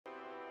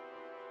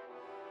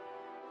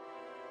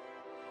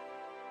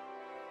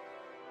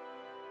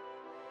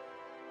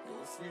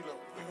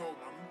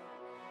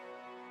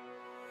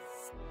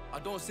I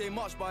don't say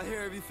much, but I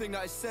hear everything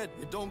that is said.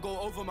 It don't go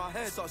over my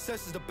head.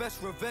 Success is the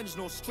best revenge,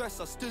 no stress,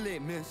 I still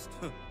ain't missed.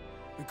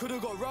 We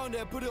could've got round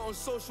there, put it on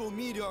social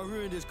media, and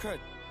ruined his cred.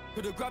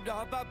 Could've grabbed a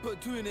habit,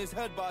 put two in his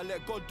head, but I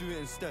let God do it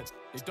instead.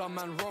 They done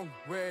man wrong,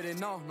 where are they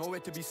now?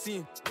 Nowhere to be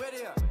seen. Where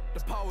they at? The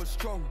power's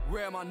strong,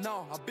 where am I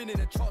now? I've been in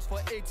the charts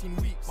for 18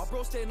 weeks. My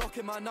bro stay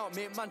knocking man out,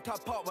 make man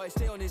tap out, but I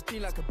stay on his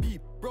beat like a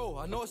beep. Bro,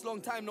 I know it's long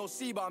time no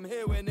see, but I'm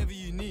here whenever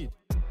you need.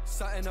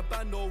 Sat in a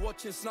band or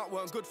watching Snap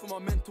weren't good for my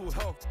mental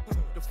health.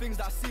 The things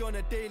that I see on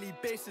a daily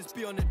basis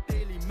be on a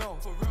daily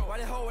melt. For real. Why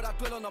the hell would I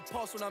dwell on the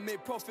past when I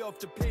made profit off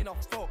the pain I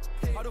felt?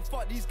 How the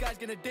fuck these guys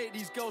gonna date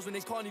these girls when they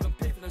can't even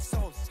pay for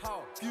themselves?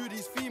 How? Few of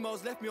these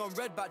females left me on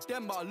red back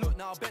then, but I look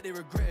now, I bet they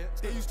regret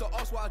it. They used to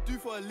ask what I do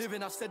for a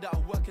living, I said that I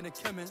work in a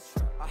chemist.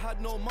 I had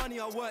no money,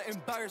 I weren't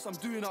embarrassed, I'm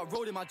doing that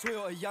road in my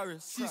Toyota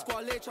Yaris.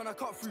 C-Squad late trying to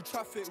cut through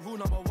traffic, rule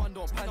number one,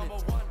 don't panic.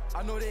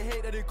 I know they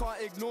hate that they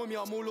can't ignore me,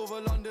 I'm all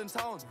over London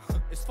town.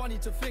 It's funny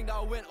to think that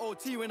I went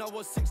OT when I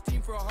was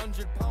 16 for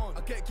 £100.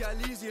 I get gal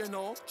easy, you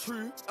know,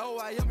 true.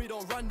 LYM, we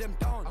don't run them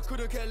down. I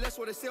couldn't care less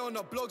what they say on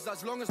the blogs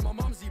as long as my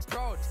mum's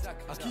proud.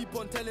 I keep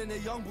on telling the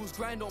young bulls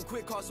grind, don't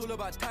quit, cause it's all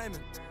about timing.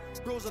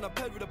 Bro's on a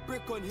ped with a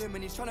brick on him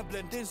and he's trying to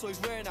blend in so he's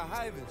wearing a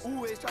high vis.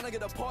 Always trying to get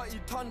the party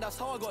done, that's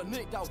how I got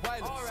nicked out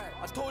violence. Alright,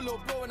 I told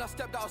little bro when I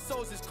stepped out of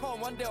cells, it's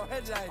calm, one day I'll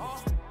headline.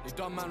 They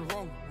done man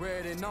wrong, where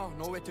are they now?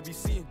 Nowhere to be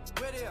seen.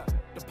 Where they at?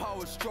 The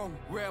power's strong,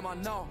 where am I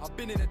now? I've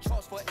been in the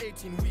charts for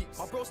 18 weeks.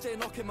 My bro stay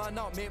knocking man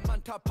out, make man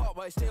tap out,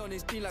 but I stay on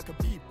his beat like a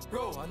beep.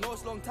 Bro, I know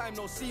it's long time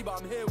no see,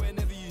 but I'm here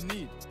whenever you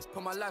need.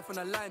 Put my life on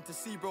the line to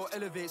see bro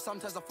elevate.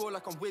 Sometimes I feel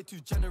like I'm way too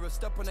generous.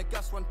 Step on the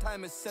gas one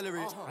time,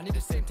 accelerate. I need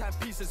the same time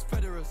piece as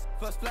Federers.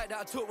 First flight that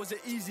I took was an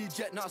easy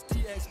jet, now it's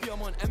TXP,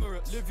 I'm on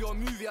Emirates. Live your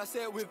movie, I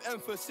say it with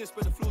emphasis,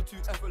 but the flow too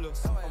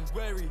effortless. I'm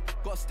wary,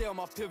 gotta stay on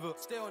my pivot.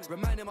 Stay on it.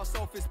 Reminding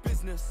myself it's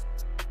business.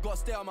 Gotta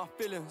stay on my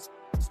feelings.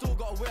 Still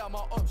gotta weigh out my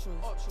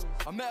options.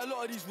 I met a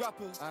lot of these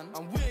rappers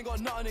and we ain't got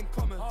nothing in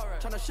common.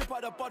 Tryna ship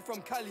out the bud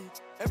from Cali,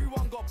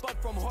 everyone got bud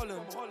from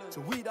Holland.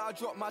 The week that I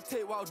dropped my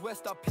tape Wild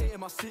West, I painted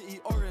my city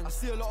orange. I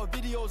see a lot of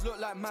videos look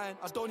like mine,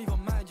 I don't even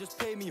mind, just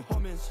pay me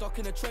homage. Stuck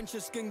in the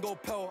trenches, skin go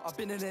pale. I've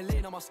been in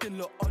LA, now my skin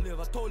look olive.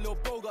 I told little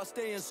bro gotta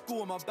stay in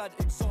school, my bad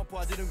example,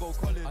 I didn't go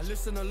college. I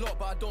listen a lot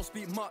but I don't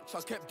speak much,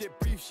 I kept it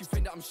brief, she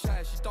think that I'm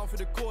shy. She's down for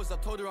the cause, I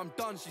told her I'm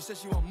done, she said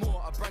she want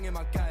more, I bring in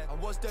my guy. I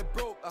was dead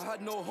broke, I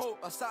had no hope,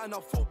 I sat and I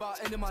thought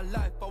about ending my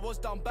life. I was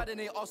down bad and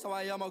they asked how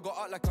I am, I got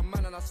out like a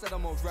man and I said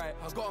I'm alright.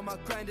 I got on my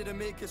grind, didn't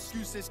make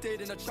excuses,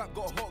 stayed in the trap,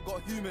 got hot,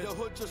 got humid. The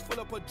hood just full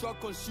up of drug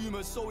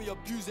consumers, so we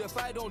abuse it. If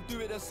I don't do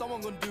it, then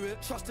someone gon' do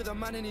it. Trusted a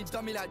man and he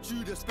done me like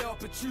Judas. Bare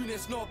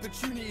opportunist, no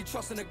opportunity,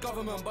 trusting the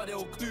government, but they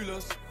all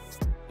clueless.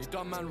 They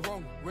done man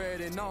wrong, where are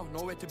they now?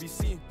 Nowhere to be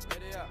seen. Where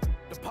they at?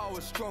 The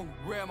power's strong,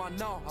 where am I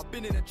now? I've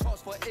been in the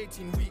charts for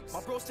 18 weeks.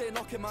 My bro stay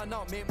knocking man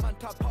out, make man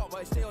tap out,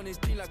 but I stay on his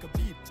beat like a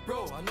beep.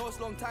 Bro, I know it's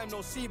long time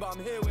no see, but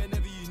I'm here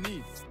whenever you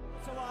need.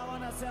 So I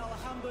wanna say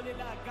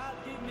Alhamdulillah, God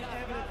give me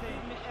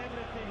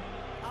everything.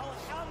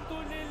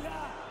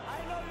 Alhamdulillah.